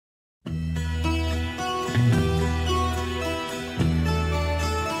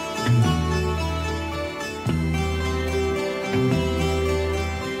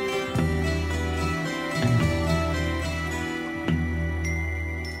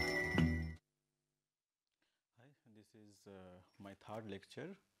is my third lecture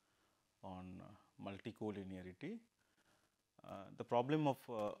on multicollinearity. The problem of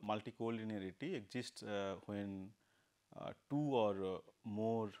multicollinearity exists when two or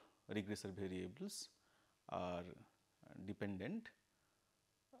more regressor variables are dependent,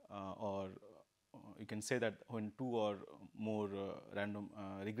 or you can say that when two or more random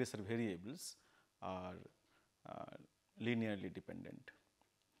regressor variables are linearly dependent.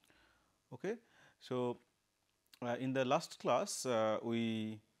 Okay. So, in the last class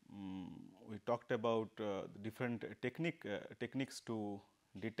we talked about the different techniques to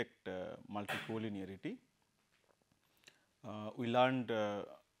detect multicollinearity. We learned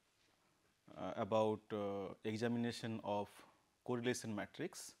about examination of correlation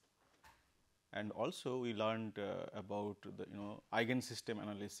matrix, and also we learned about the eigensystem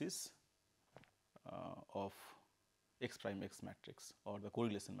analysis of X prime X matrix or the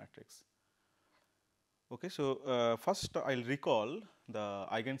correlation matrix. Okay, so first I will recall the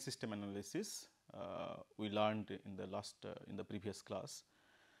eigensystem analysis we learned in the previous class.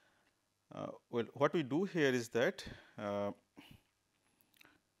 Well, what we do here is that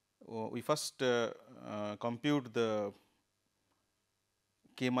we first compute the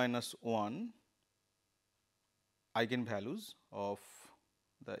k minus 1 eigenvalues of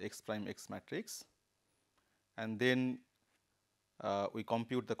the X prime X matrix, and then we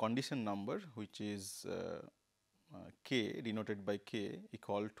compute the condition number, which is k denoted by k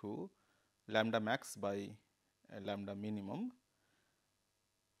equal to lambda max by lambda minimum,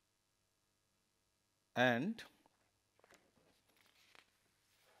 and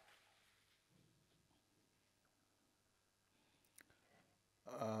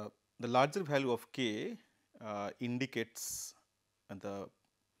the larger value of k indicates the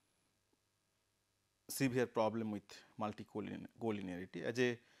severe problem with multicollinearity. As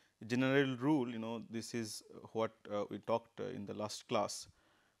a general rule, this is what we talked in the last class.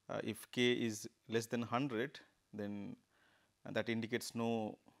 If k is less than 100, then that indicates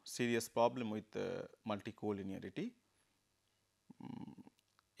no serious problem with multicollinearity.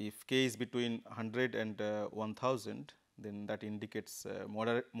 If k is between 100 and 1000, then that indicates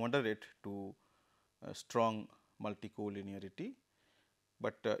moderate to strong multicollinearity.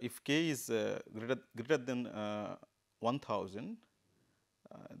 But if k is greater than 1000,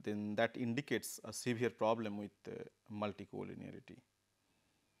 then that indicates a severe problem with multicollinearity.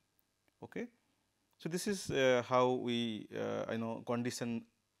 Okay. So, this is how we condition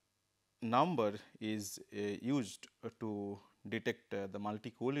number is used to detect the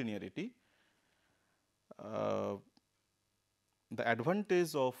multicollinearity. The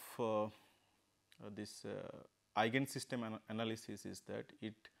advantage of this eigensystem analysis is that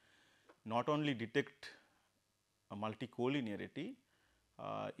it not only detect a multicollinearity,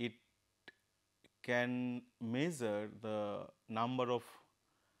 it can measure the number of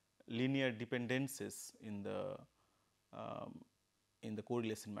linear dependencies in the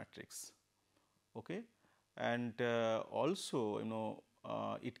correlation matrix. Okay. And also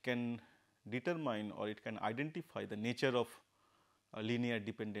it can determine or it can identify the nature of linear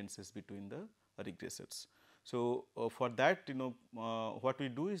dependencies between the regressors. So, for that what we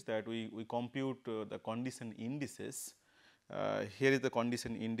do is that we compute the condition indices. Here is the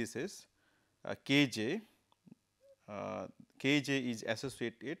condition indices kj. Kj is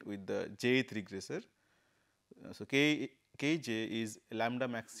associated with the jth regressor. So, kj is lambda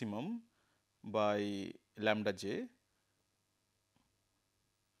maximum by lambda j,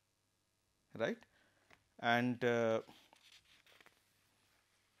 right, and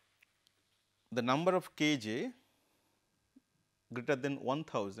the number of kj greater than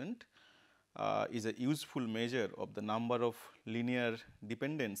 1000 is a useful measure of the number of linear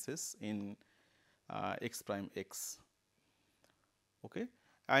dependencies in X prime X. Okay.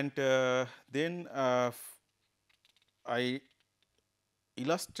 And then I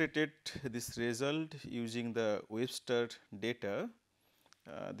illustrated this result using the Webster data.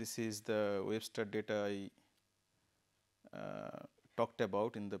 This is the Webster data I talked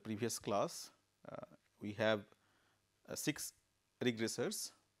about in the previous class. We have 6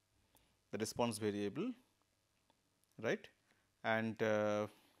 regressors, the response variable, right, and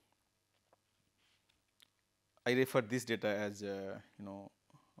I refer this data as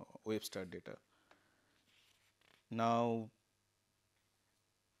Webster data. Now,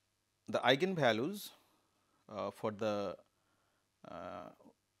 the eigenvalues for the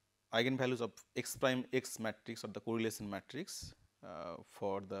eigenvalues of X prime X matrix or the correlation matrix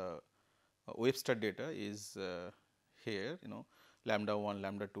for the Webster data is here, lambda 1,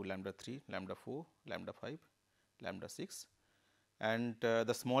 lambda 2, lambda 3, lambda 4, lambda 5, lambda 6, and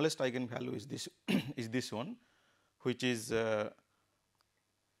the smallest eigenvalue is this is this one, which is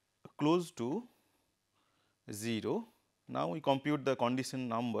close to 0. Now, we compute the condition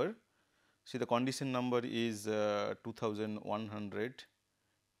number. See, the condition number is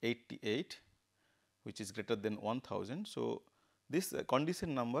 2188, which is greater than 1000. So, this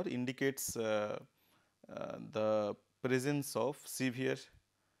condition number indicates the presence of severe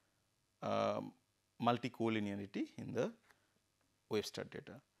multicollinearity in the Webster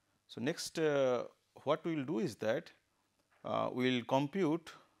data. So, next what we will do is that we will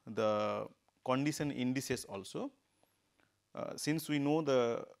compute the condition indices also. Since we know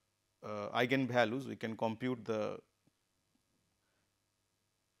the eigenvalues, we can compute the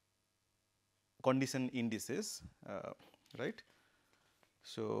condition indices, right.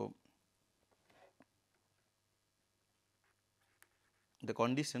 So, the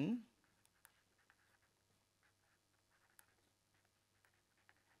condition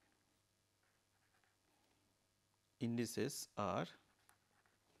indices are,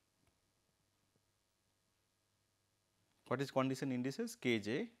 what is condition indices?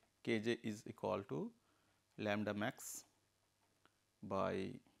 Kj, Kj is equal to lambda max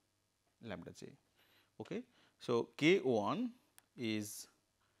by lambda j. Okay. So, K1 is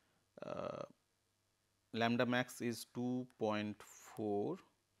lambda max is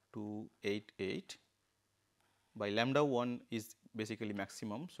 2.4288 by lambda 1 is basically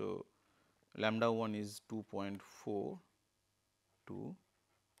maximum. So, lambda 1 is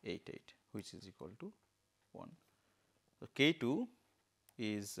 2.4288, which is equal to 1. So, K2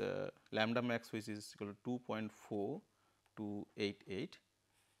 is lambda max, which is equal to 2.4288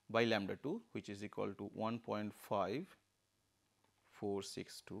 by lambda 2, which is equal to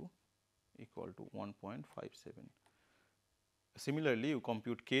 1.5462 equal to 1.57. Similarly, you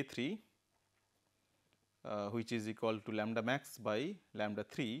compute K3 which is equal to lambda max by lambda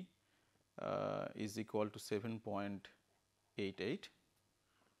 3 is equal to 7.88.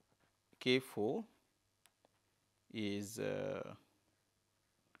 K4 is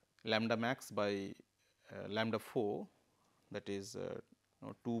lambda max by lambda 4, that is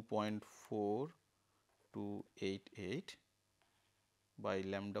 2.4288 by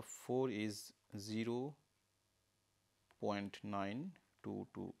lambda 4 is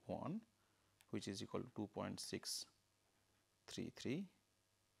 0.9221, which is equal to 2.633.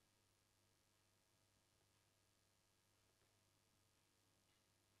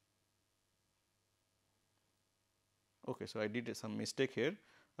 Okay, so I did some mistake here.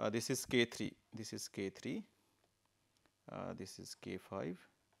 This is K3, this is K3, this is K5.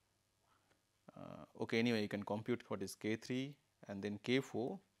 Okay, anyway, you can compute what is K3, and then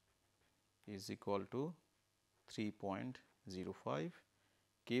K4 is equal to 3.05,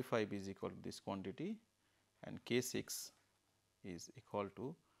 K5 is equal to this quantity, and K6 is equal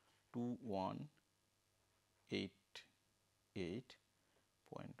to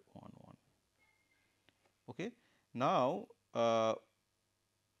 2188.11. Okay. Now,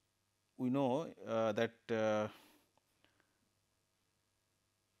 we know that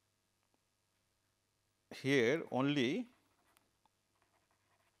here only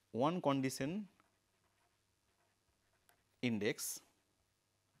one condition index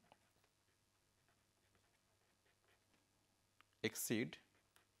exceed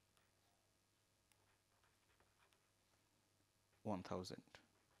 1000,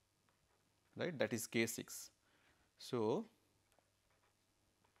 right, that is K6. So,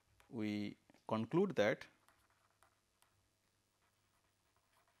 we conclude that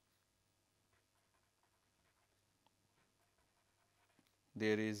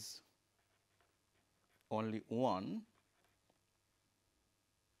there is only one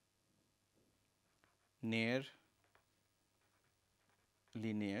near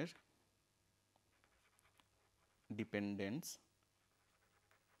linear dependence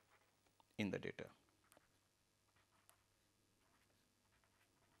in the data.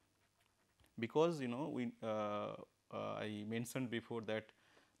 Because we I mentioned before that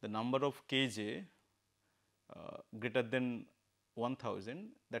the number of Kj greater than 1000,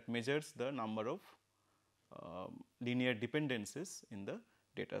 that measures the number of linear dependencies in the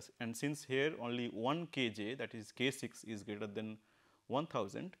data, and since here only one Kj, that is K6 is greater than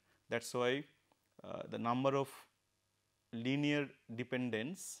 1000, that is why the number of linear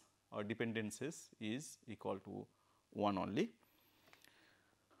dependence or dependencies is equal to 1 only.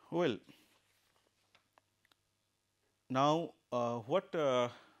 Well, now what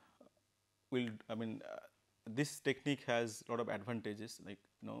will, I mean, this technique has lot of advantages, like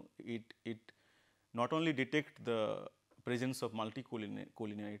it not only detect the presence of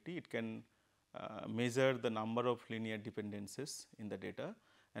multicollinearity, it can measure the number of linear dependencies in the data,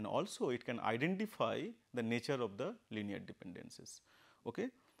 and also it can identify the nature of the linear dependencies. Okay.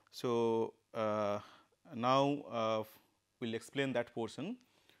 So, now we will explain that portion.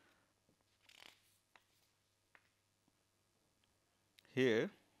 Here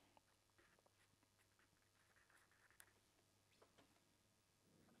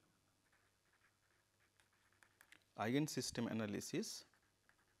eigensystem analysis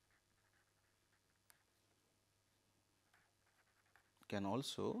can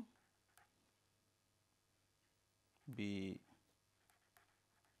also be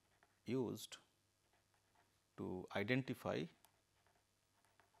used to identify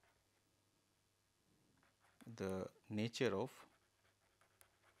the nature of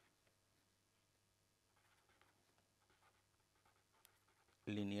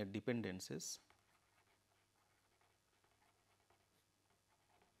linear dependencies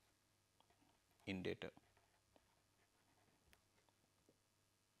in data.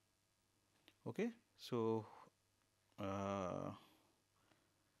 Okay. So,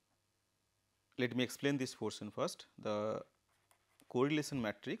 let me explain this portion first. The correlation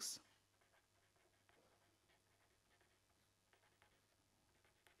matrix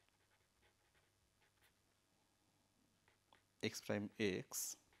x prime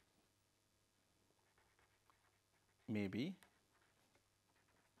x may be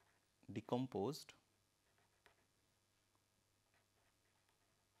decomposed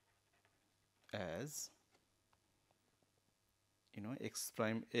as, x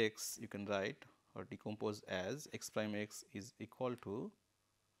prime x you can write or decompose as x prime x is equal to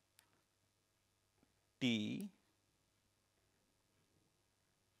t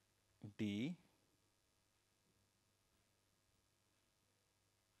d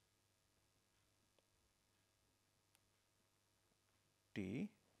t,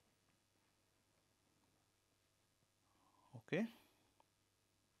 okay,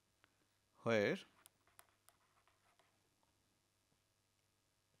 where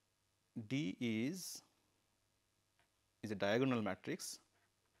D is a diagonal matrix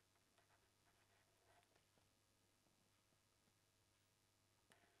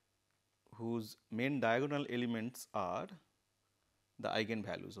whose main diagonal elements are the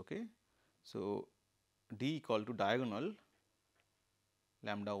eigenvalues. Okay. So, D equal to diagonal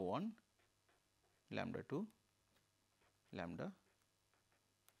lambda 1, lambda 2, lambda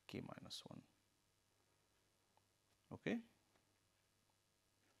k minus 1. Okay.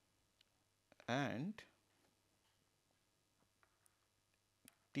 And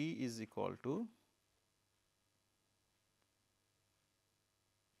T is equal to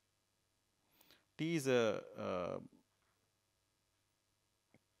T is a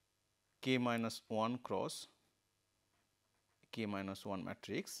k minus 1 cross k minus 1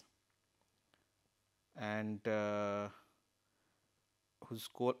 matrix, and whose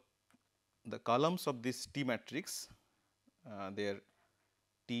the columns of this T matrix, they are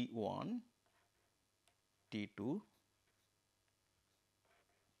T 1, T 2,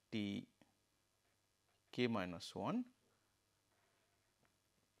 T k minus 1.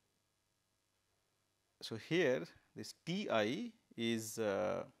 So, here this T I is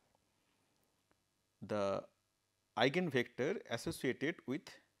the eigenvector associated with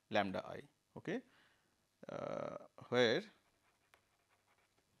lambda I, okay, where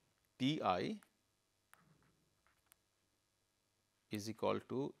T I is equal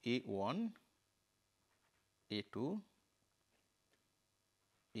to A 1, A 2,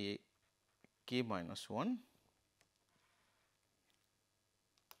 A k minus 1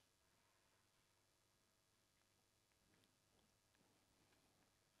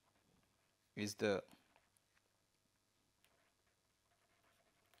 is the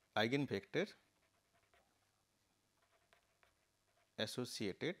eigenvector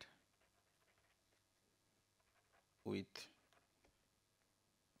associated with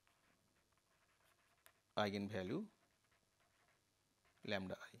eigenvalue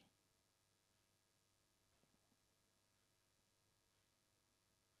lambda I.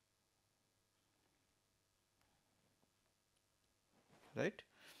 Right.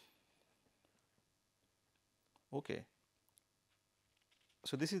 Okay.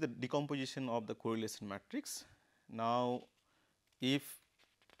 So, this is the decomposition of the correlation matrix. Now, if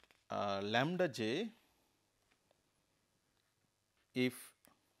lambda j, if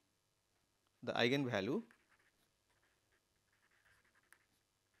the eigenvalue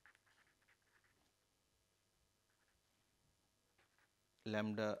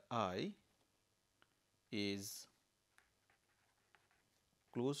lambda I is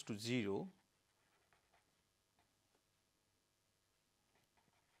close to 0,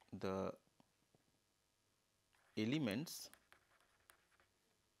 the elements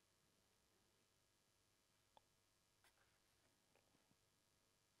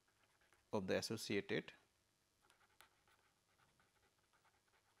of the associated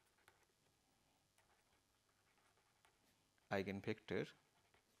eigenvector,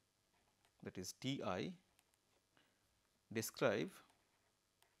 that is T I, describe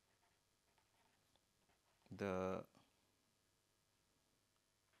the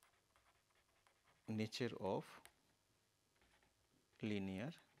nature of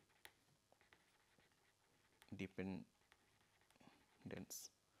linear dependence.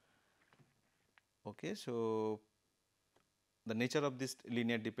 Okay, so the nature of this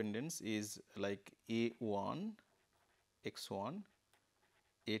linear dependence is like A1 x1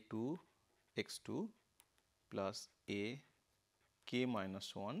 A2 x2 plus A k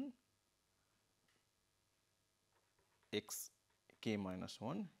minus 1 x k minus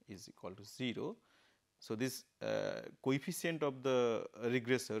 1 is equal to 0. So, this coefficient of the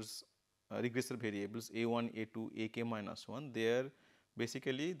regressors regressor variables A1, A2, Ak minus 1, they are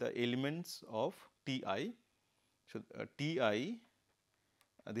basically the elements of Ti. So, Ti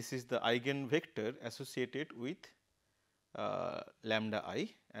this is the eigenvector associated with lambda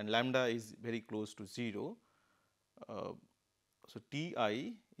I, and lambda is very close to 0. So,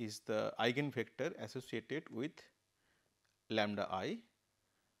 Ti is the eigenvector associated with lambda I,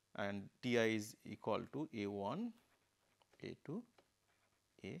 and Ti is equal to A1, A2,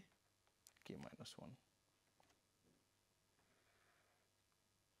 A k minus 1.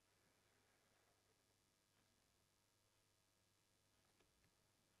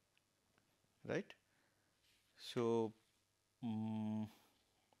 Right. So,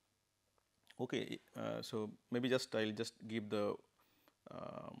 okay, so maybe just I will just give the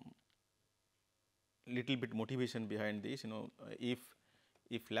little bit motivation behind this.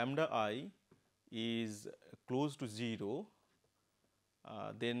 If lambda I is close to 0,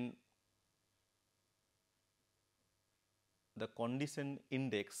 then the condition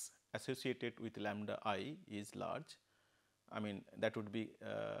index associated with lambda I is large. I mean, that would be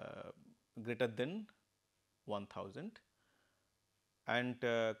greater than 1000, and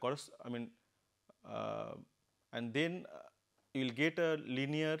and then you will get a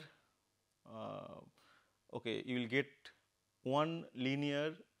linear okay, you will get one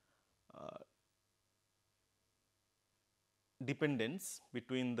linear dependence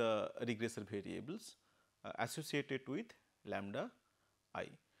between the regressor variables associated with lambda I.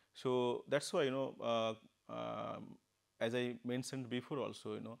 So, that is why as I mentioned before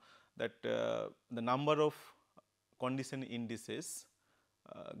also, that the number of condition indices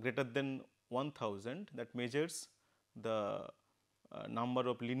greater than 1000, that measures the number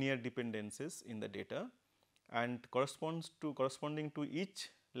of linear dependencies in the data, and corresponding to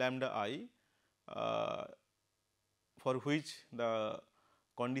each lambda I for which the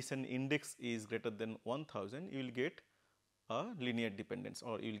condition index is greater than 1000, you will get a linear dependence,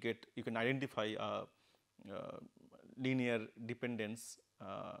 or you can identify a linear dependence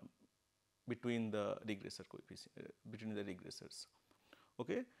between the regressor coefficient between the regressors.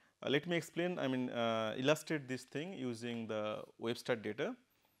 Okay. Let me explain, illustrate this thing using the Webster data.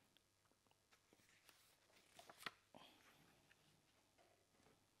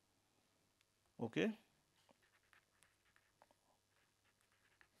 Okay.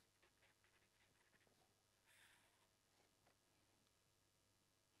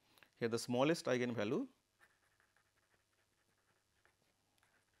 Here the smallest eigenvalue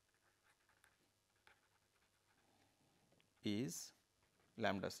is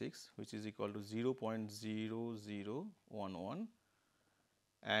lambda 6, which is equal to 0.0011,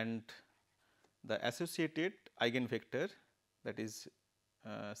 and the associated eigenvector, that is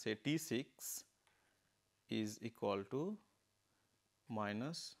say T6, is equal to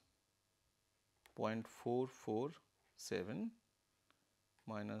minus 0.447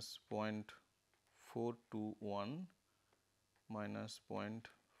 minus 0.421 minus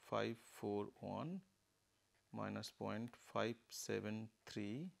 0.541 minus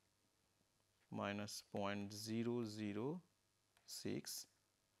 0.573 minus 0.006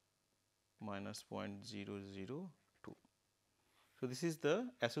 minus 0.002. So, this is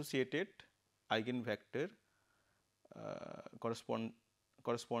the associated eigenvector corresponds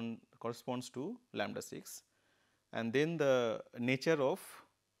to lambda 6, and then the nature of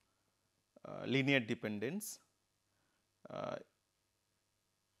linear dependence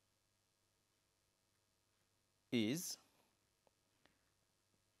is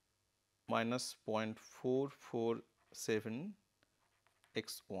minus 0.447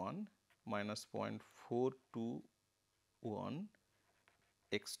 x1 minus 0.421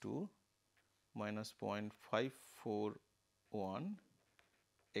 x2 minus 0.541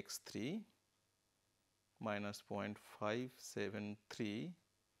 x3 minus 0.573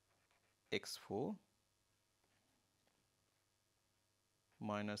 x4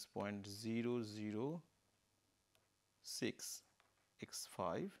 minus 0.006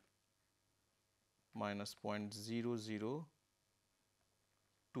 x5 minus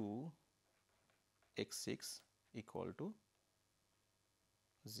 0.002 x6 equal to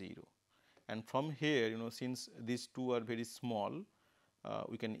 0. And from here, since these two are very small,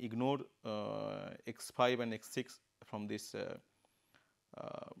 we can ignore x5 and x6 from this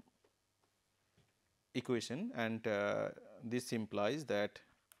equation, and this implies that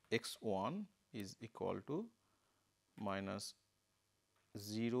x1 is equal to minus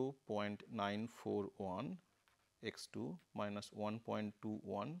 0.941 x2 minus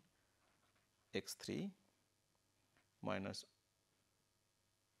 1.21 x3 minus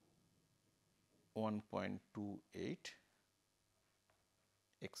 1.28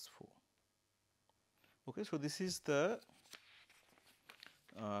 x4. Okay, so this is the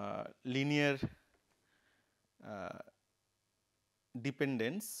linear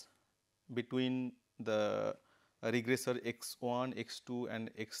dependence between the regressor x1, x2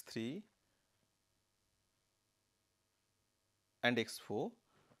 and x3 and x4,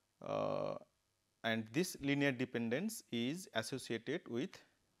 and this linear dependence is associated with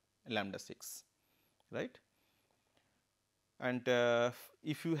lambda 6, right. And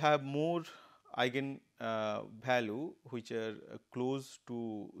if you have more eigen value which are close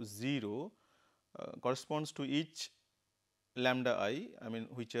to 0, corresponds to each lambda I mean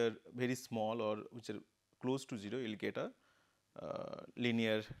which are very small or which are close to 0, you will get a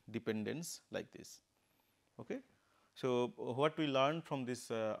linear dependence like this. Okay. So, what we learned from this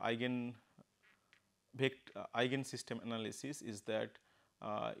eigen system analysis is that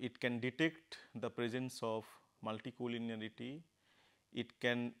it can detect the presence of multicollinearity, it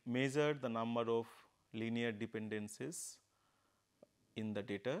can measure the number of linear dependencies in the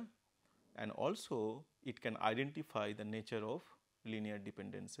data, and also it can identify the nature of linear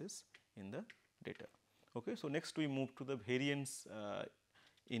dependencies in the data. Okay. So, next we move to the variance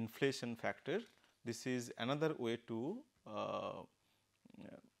inflation factor. This is another way to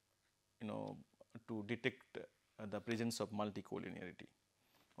to detect the presence of multicollinearity.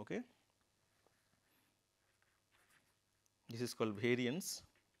 Okay. This is called variance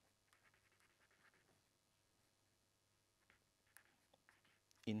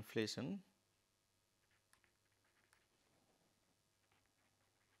inflation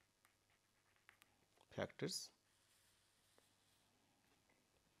factors.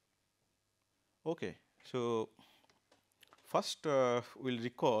 Okay. So, first we will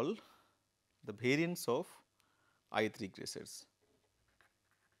recall the variance of ith regressors.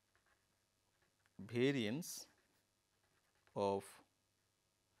 Variance of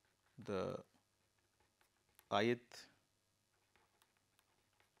the ith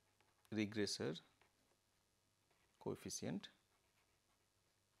regressor coefficient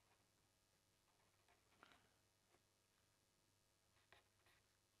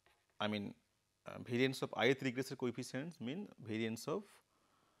variance of ith regressor coefficients mean variance of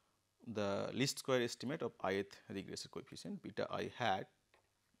the least square estimate of ith regressor coefficient beta I hat.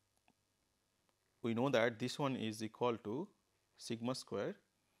 We know that this one is equal to sigma square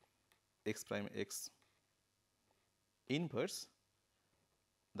x prime x inverse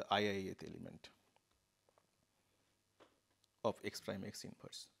the IIth element of x prime x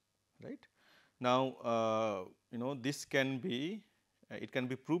inverse, right. Now, this can be it can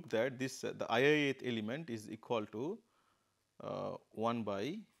be proved that this the IIth element is equal to 1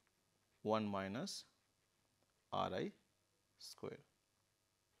 by 1 minus Ri square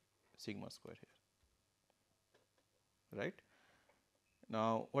sigma square here, right.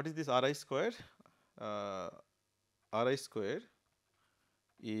 Now, what is this Ri square? Ri square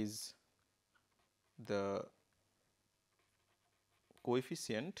is the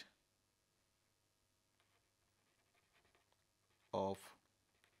coefficient of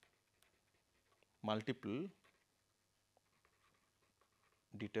multiple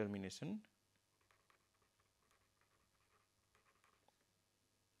determination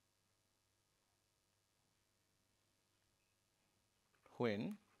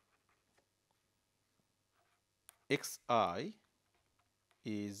when xi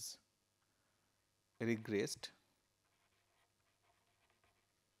is regressed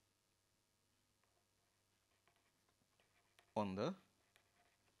on the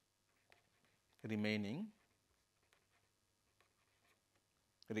remaining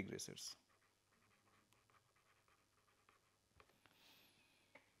regressors,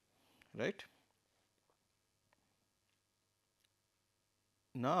 right.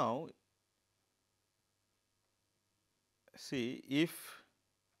 Now, see if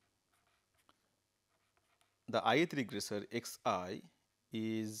the ith regressor xi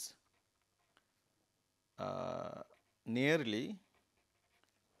is nearly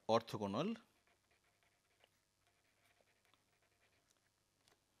orthogonal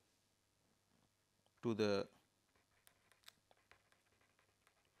to the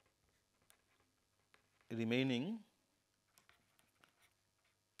remaining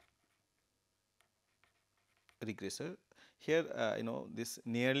regressor. Here this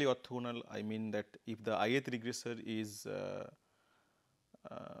nearly orthogonal, I mean that if the ith regressor is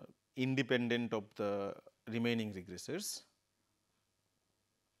independent of the remaining regressors,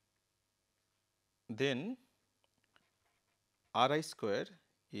 then Ri square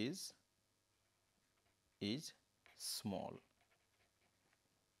is small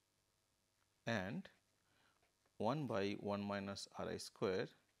and 1 by 1 minus Ri square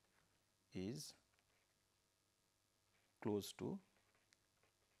is close to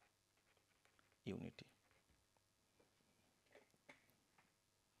unity.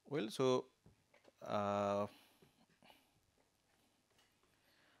 Well, so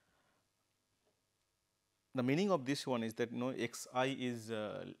the meaning of this one is that xi is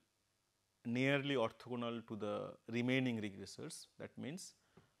nearly orthogonal to the remaining regressors. That means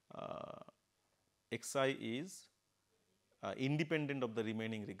xi is independent of the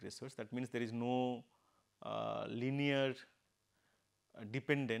remaining regressors. That means there is no linear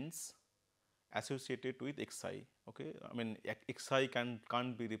dependence associated with xi. Okay, I mean xi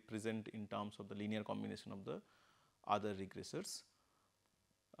can't be represented in terms of the linear combination of the other regressors.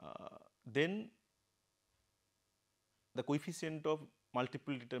 Then the coefficient of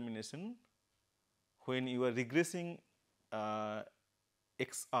multiple determination when you are regressing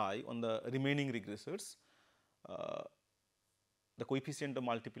xi on the remaining regressors, the coefficient of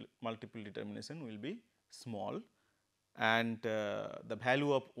multiple determination will be small, and the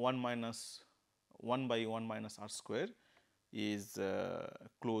value of 1 by 1 minus r square is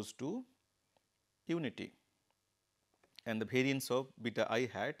close to unity, and the variance of beta I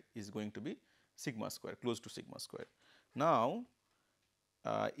hat is going to be sigma square, close to sigma square. Now,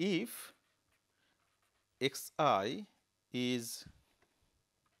 if xi is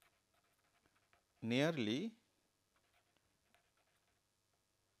nearly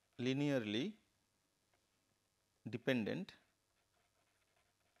linearly dependent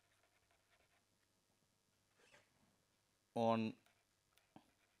on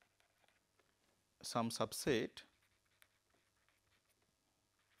some subset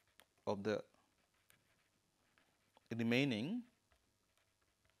of the remaining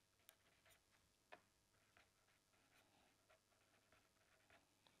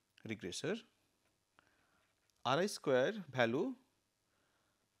regressor, Ri square value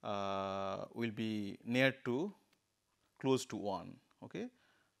will be near to close to 1. Okay.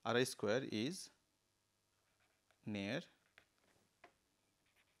 Ri square is near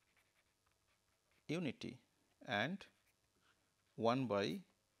unity, and 1 by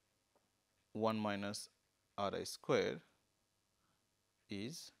 1 minus Ri square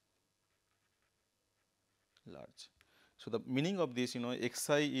is large. So, the meaning of this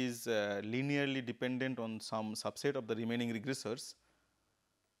xi is linearly dependent on some subset of the remaining regressors.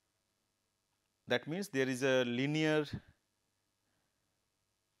 That means there is a linear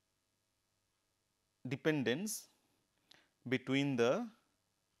dependence between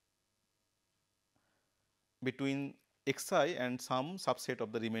xi and some subset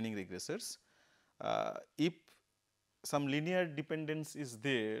of the remaining regressors. If some linear dependence is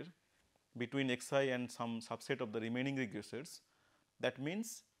there between xi and some subset of the remaining regressors, that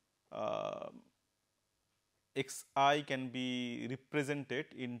means xi can be represented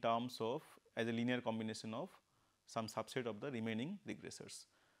in terms of as a linear combination of some subset of the remaining regressors.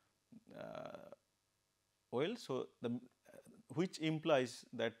 Well, so which implies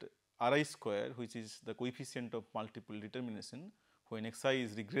that Ri square, which is the coefficient of multiple determination when xi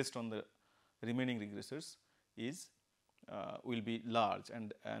is regressed on the remaining regressors, is will be large,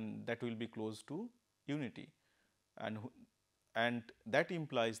 and that will be close to unity, and that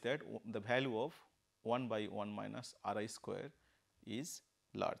implies that the value of 1 by 1 minus Ri square is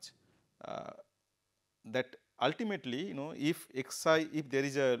large. That ultimately if xi, if there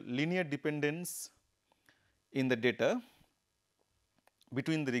is a linear dependence in the data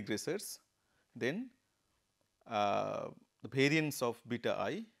between the regressors, then the variance of beta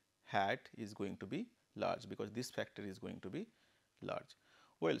I hat is going to be large, because this factor is going to be large.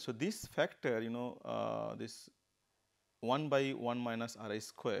 Well, so this factor this 1 by 1 minus Ri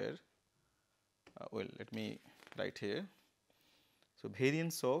square, well, let me write here. So,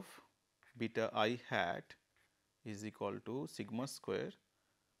 variance of beta I hat is equal to sigma square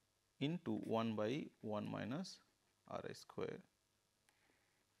into 1 by 1 minus Ri square,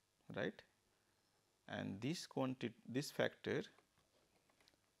 right, and this quantity, this factor,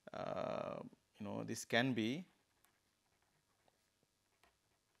 this can be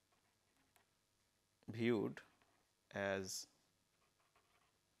viewed as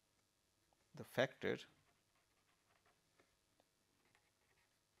the factor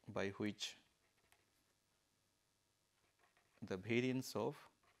by which the variance of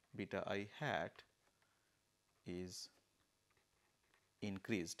beta I hat is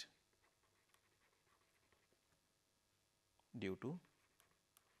increased due to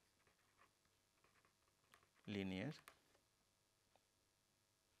linear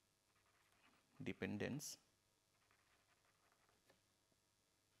dependence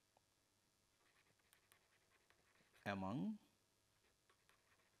among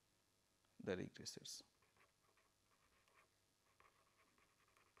the regressors.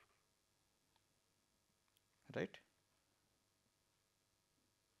 Right.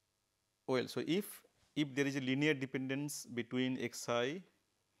 Well, so if there is a linear dependence between xi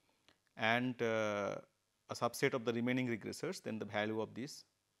and a subset of the remaining regressors, then the value of this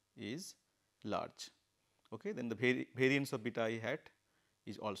is large. Okay, then the variance of beta I hat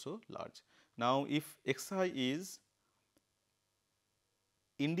is also large. Now, if xi is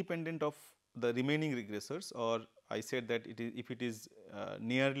independent of the remaining regressors, or I said that it is, if it is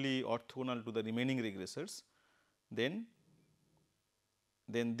nearly orthogonal to the remaining regressors, then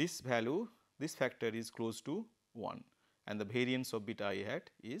this value, this factor is close to 1, and the variance of beta I hat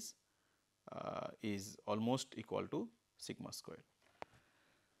is almost equal to sigma square,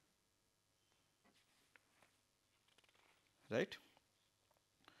 right.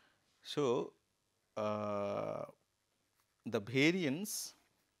 So, the variance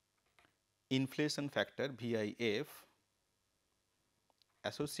inflation factor VIF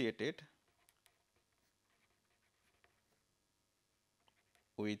associated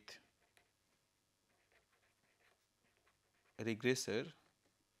with regressor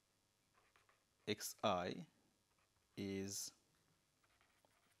xi is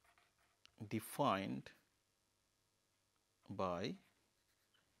defined by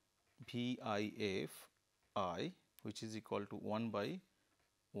VIF I, which is equal to 1 by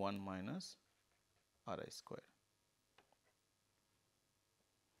 1 minus Ri square.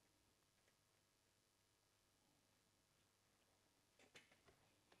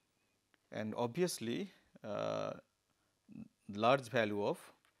 And obviously, large value of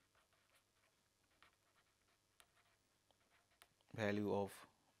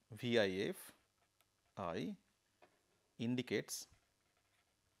VIF I indicates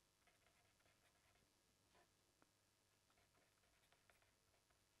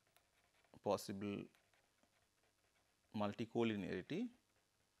possible multicollinearity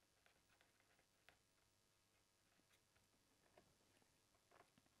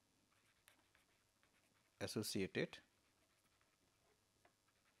associated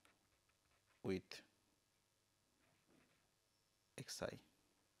with xi.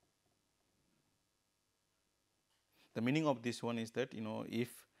 The meaning of this one is that, if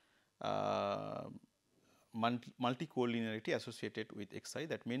multicollinearity associated with xi,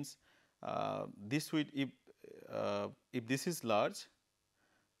 that means this will, if this is large,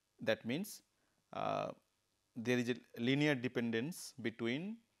 that means there is a linear dependence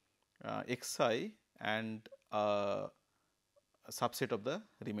between xi and a subset of the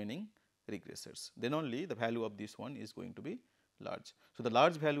remaining regressors, then only the value of this one is going to be large. So, the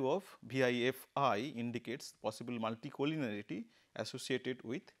large value of VIF I indicates possible multicollinearity associated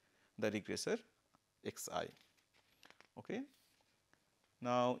with the regressor xi. Okay.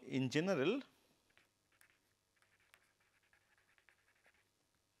 Now, in general,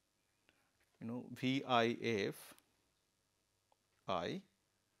 VIF I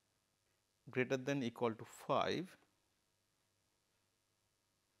greater than equal to 5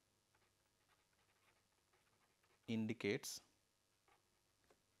 indicates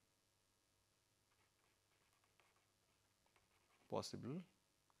possible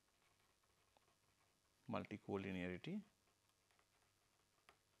multicollinearity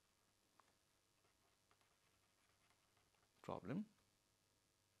problem,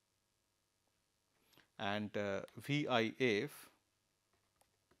 and VIF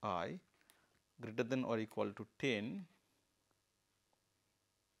I greater than or equal to 10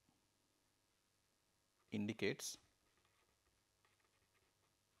 indicates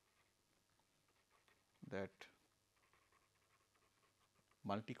that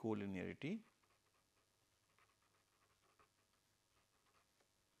multicollinearity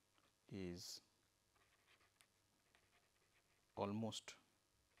is almost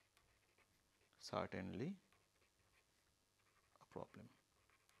certainly a problem.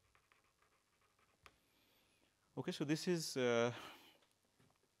 Okay, so this is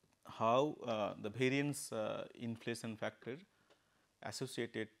how the variance inflation factor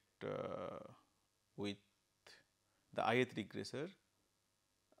associated with the ith regressor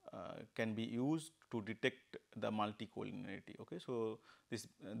can be used to detect the multicollinearity. Okay. So,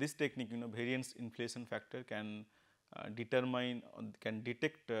 this technique, variance inflation factor can determine can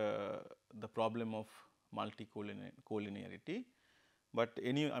detect the problem of multicollinearity, but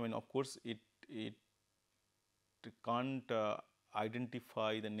of course, it can't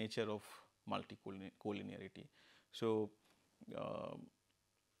identify the nature of multicollinearity. So, uh,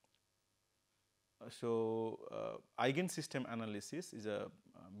 eigensystem analysis is a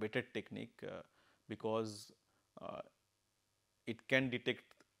better technique because uh, it can detect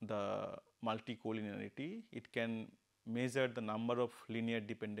the multicollinearity, it can measure the number of linear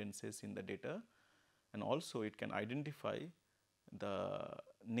dependencies in the data, and also it can identify the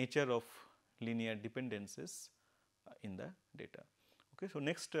nature of linear dependencies in the data. Okay. So,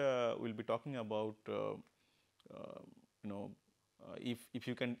 next we will be talking about uh, you know if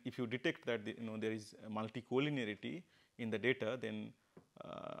you detect that there is multicollinearity in the data, then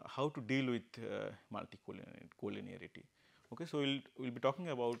how to deal with multicollinearity. Okay. So, we will be talking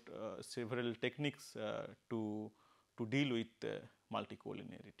about several techniques to deal with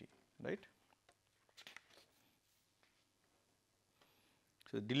multicollinearity, right.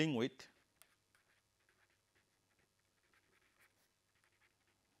 So, dealing with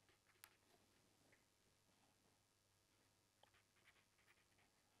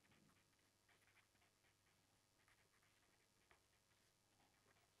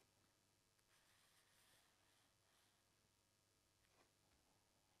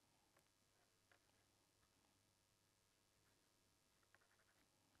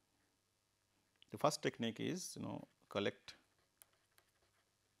the first technique is collect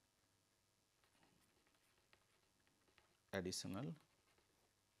additional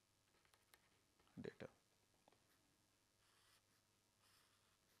data.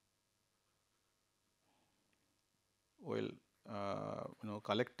 Well,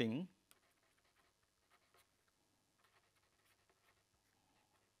 collecting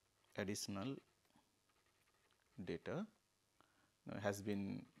additional data has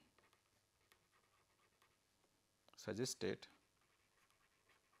been suggested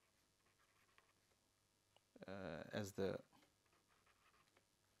as the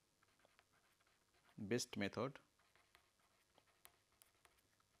best method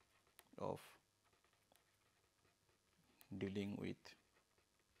of dealing with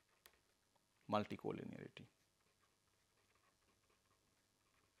multicollinearity.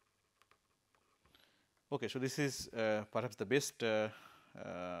 Okay, so this is perhaps the best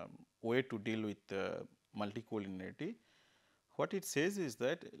way to deal with multicollinearity. What it says is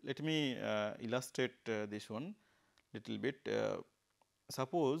that, let me illustrate this one little bit.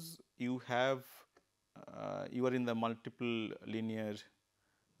 Suppose you have you are in the multiple linear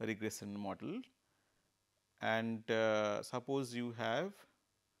regression model, and suppose you have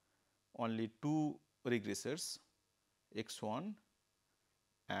only two regressors, x1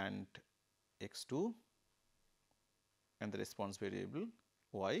 and x2, and the response variable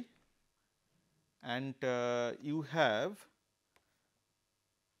y, and you have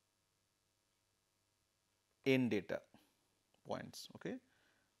n data points. Okay.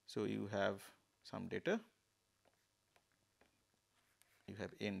 So, you have some data, you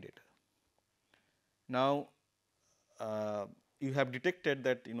have n data. Now, you have detected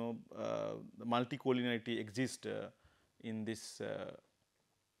that the multicollinearity exists in this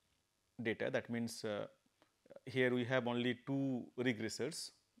data. That means, here we have only two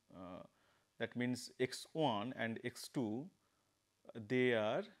regressors, that means x1 and x2, they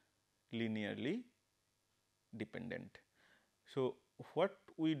are linearly dependent. So, what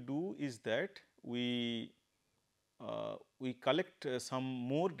we do is that we collect some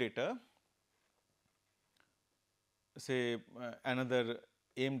more data, say another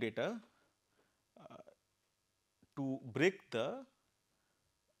m data, to break the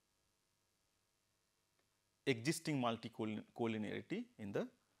existing multicollinearity in the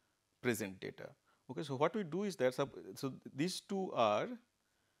present data. Okay. So, what we do is that so these two are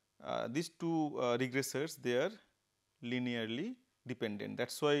regressors, they are linearly dependent. That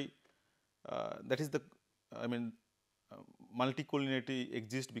is why that is the multicollinearity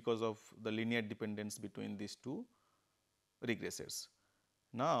exists because of the linear dependence between these two regressors.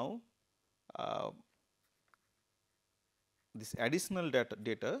 Now, this additional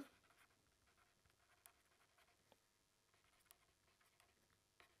data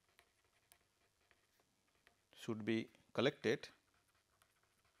should be collected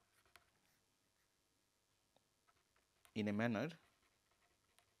in a manner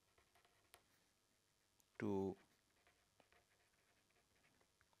to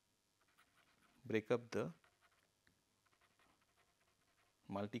break up the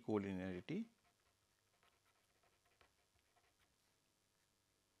multicollinearity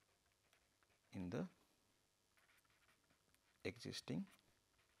in the existing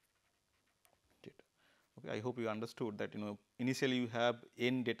data. Okay, I hope you understood that initially you have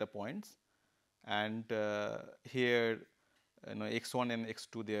n data points, and here x1 and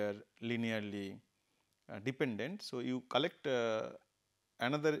x2 they are linearly dependent. So, you collect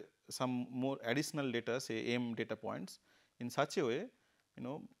another some more additional data, say m data points, in such a way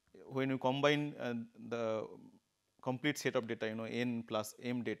when you combine the complete set of data n plus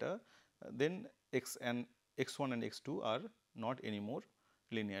m data, then x1 and x2 are not anymore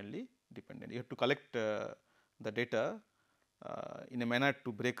linearly dependent. You have to collect the data in a manner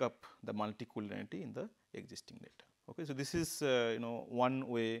to break up the multicollinearity in the existing data. Okay. So, this is one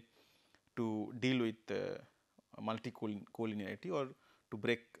way to deal with multicollinearity, or to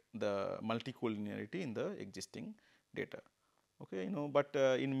break the multicollinearity in the existing data. Okay, but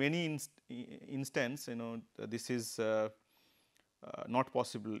in many instance this is not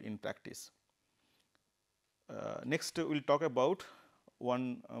possible in practice. Next we will talk about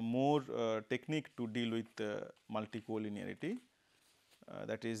one more technique to deal with multicollinearity,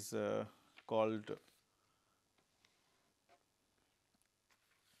 that is called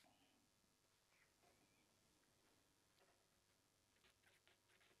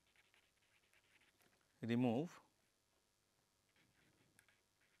remove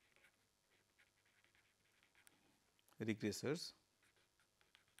regressors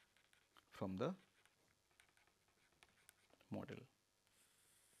from the model.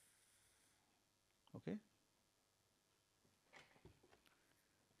 Okay.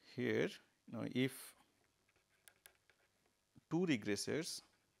 Here now if two regressors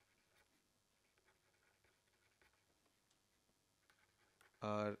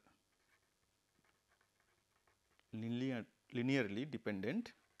are linearly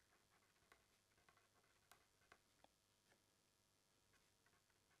dependent,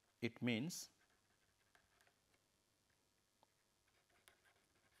 it means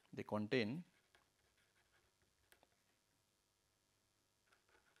they contain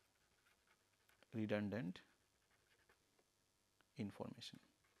redundant information.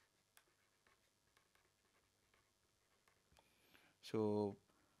 So,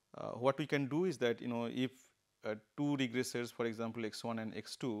 what we can do is that if two regressors, for example x1 and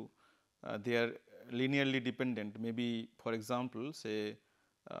x2, they are linearly dependent, maybe for example say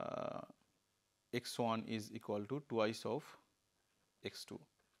x1 is equal to twice of x2,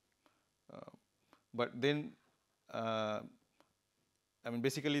 but then I mean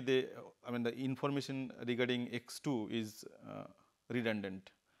basically the information regarding x2 is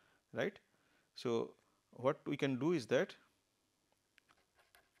redundant, right. So, what we can do is that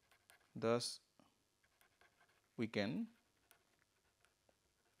thus we can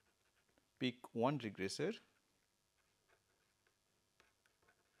pick one regressor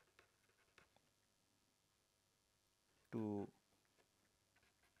to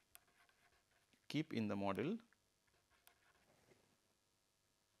keep in the model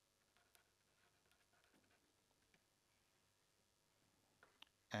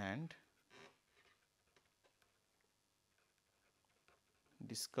and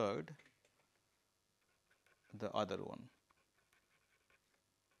discard the other one,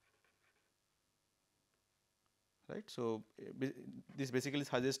 right. So, this basically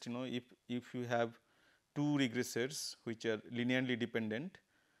suggests if you have two regressors which are linearly dependent,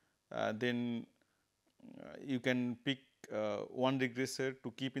 then you can pick one regressor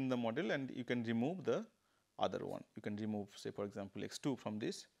to keep in the model and you can remove the other one. You can remove say for example x2 from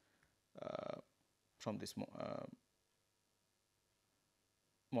this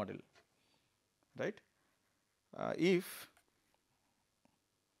model, right. If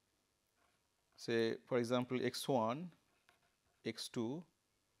say for example x1, x2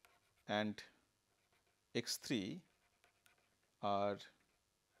 and x3 are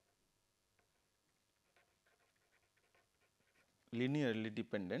linearly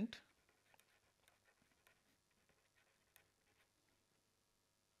dependent,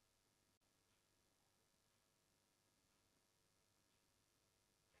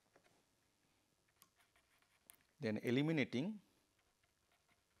 then eliminating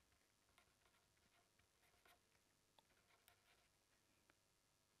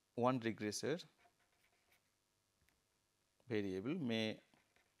one regressor variable may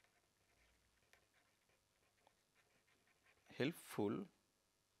helpful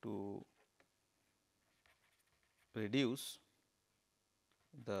to reduce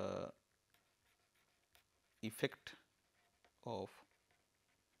the effect of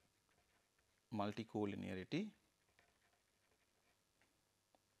multicollinearity,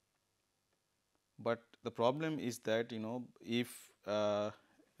 but the problem is that if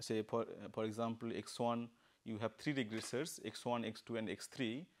say for example x1, you have 3 regressors x1, x2 and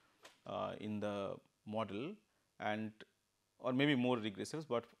x3 in the model, and or maybe more regressors,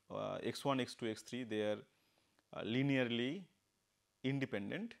 but x1, x2, x3 they are linearly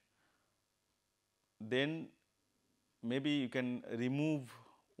independent, then maybe you can remove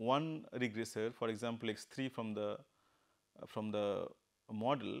one regressor, for example x3 from the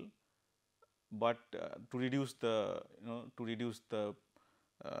model, but to reduce the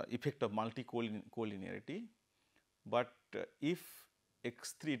effect of multicollinearity. But if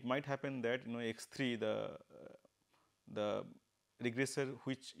x3, it might happen that x3 the regressor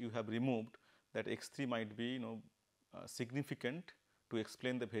which you have removed, that x3 might be significant to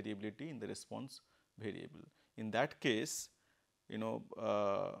explain the variability in the response variable. In that case,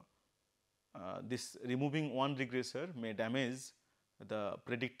 this removing one regressor may damage the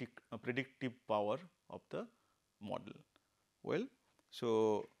predictive power of the model. Well,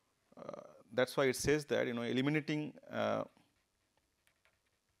 so that is why it says that eliminating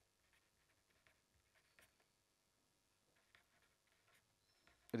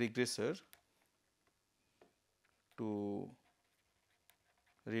regressor to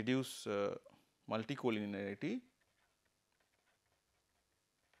reduce multicollinearity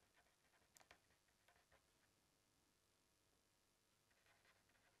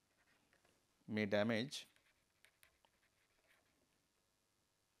may damage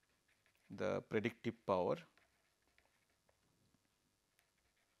the predictive power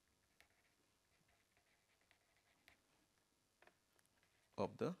of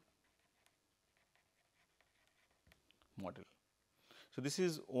the model. So, this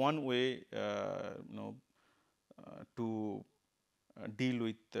is one way to deal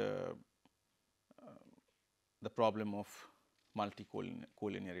with the problem of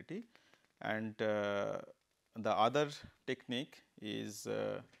multicollinearity, and the other technique is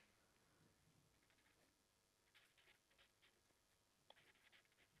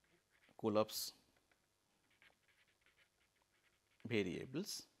collapse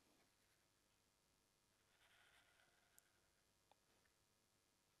variables.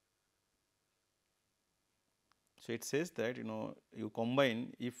 So, it says that you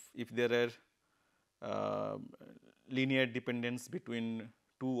combine, if there are linear dependence between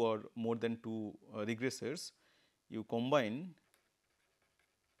 2 or more than 2 regressors, you combine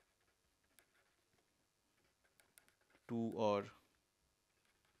 2 or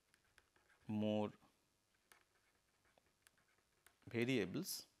more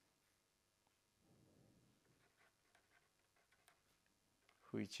variables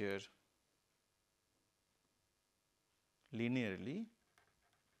which are linearly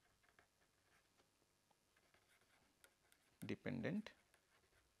dependent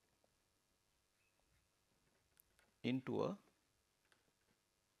into a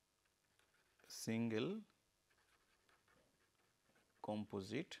single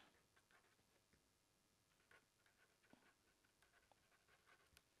composite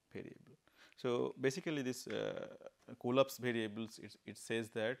variable. So, basically this collapse variables, it says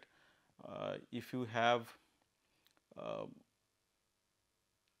that if you have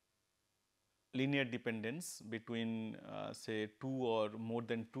linear dependence between say 2 or more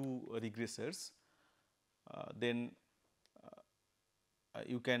than 2 regressors, then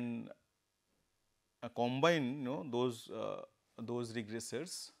you can combine those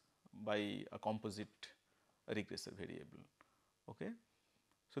regressors by a composite regressor variable. Okay.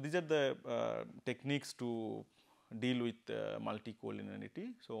 So, these are the techniques to deal with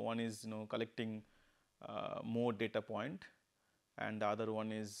multicollinearity. So, one is collecting more data point, and the other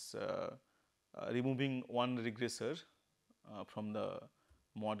one is removing one regressor from the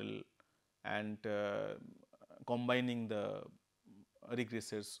model and combining the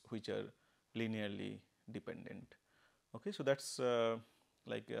regressors which are linearly dependent. Okay. So, that is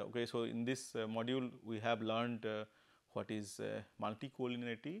okay. So, in this module we have learned what is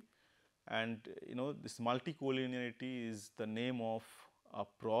multicollinearity, and this multicollinearity is the name of a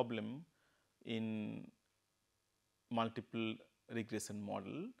problem in multiple regression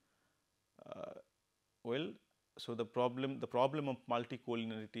model. Well, so the problem of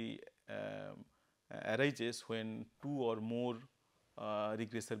multicollinearity arises when 2 or more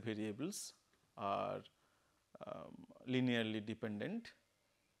regressor variables are linearly dependent,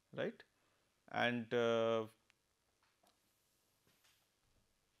 right, and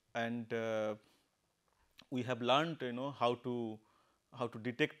and we have learned how to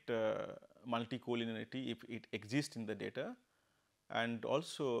detect multicollinearity if it exists in the data, and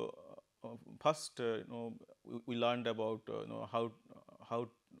also first we learned about how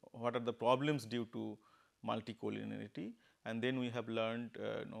what are the problems due to multicollinearity, and then we have learned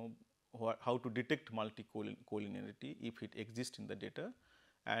how to detect multicollinearity if it exists in the data,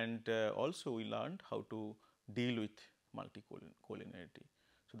 and also we learned how to deal with multicollinearity.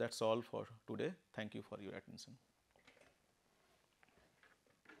 So, that is all for today. Thank you for your attention.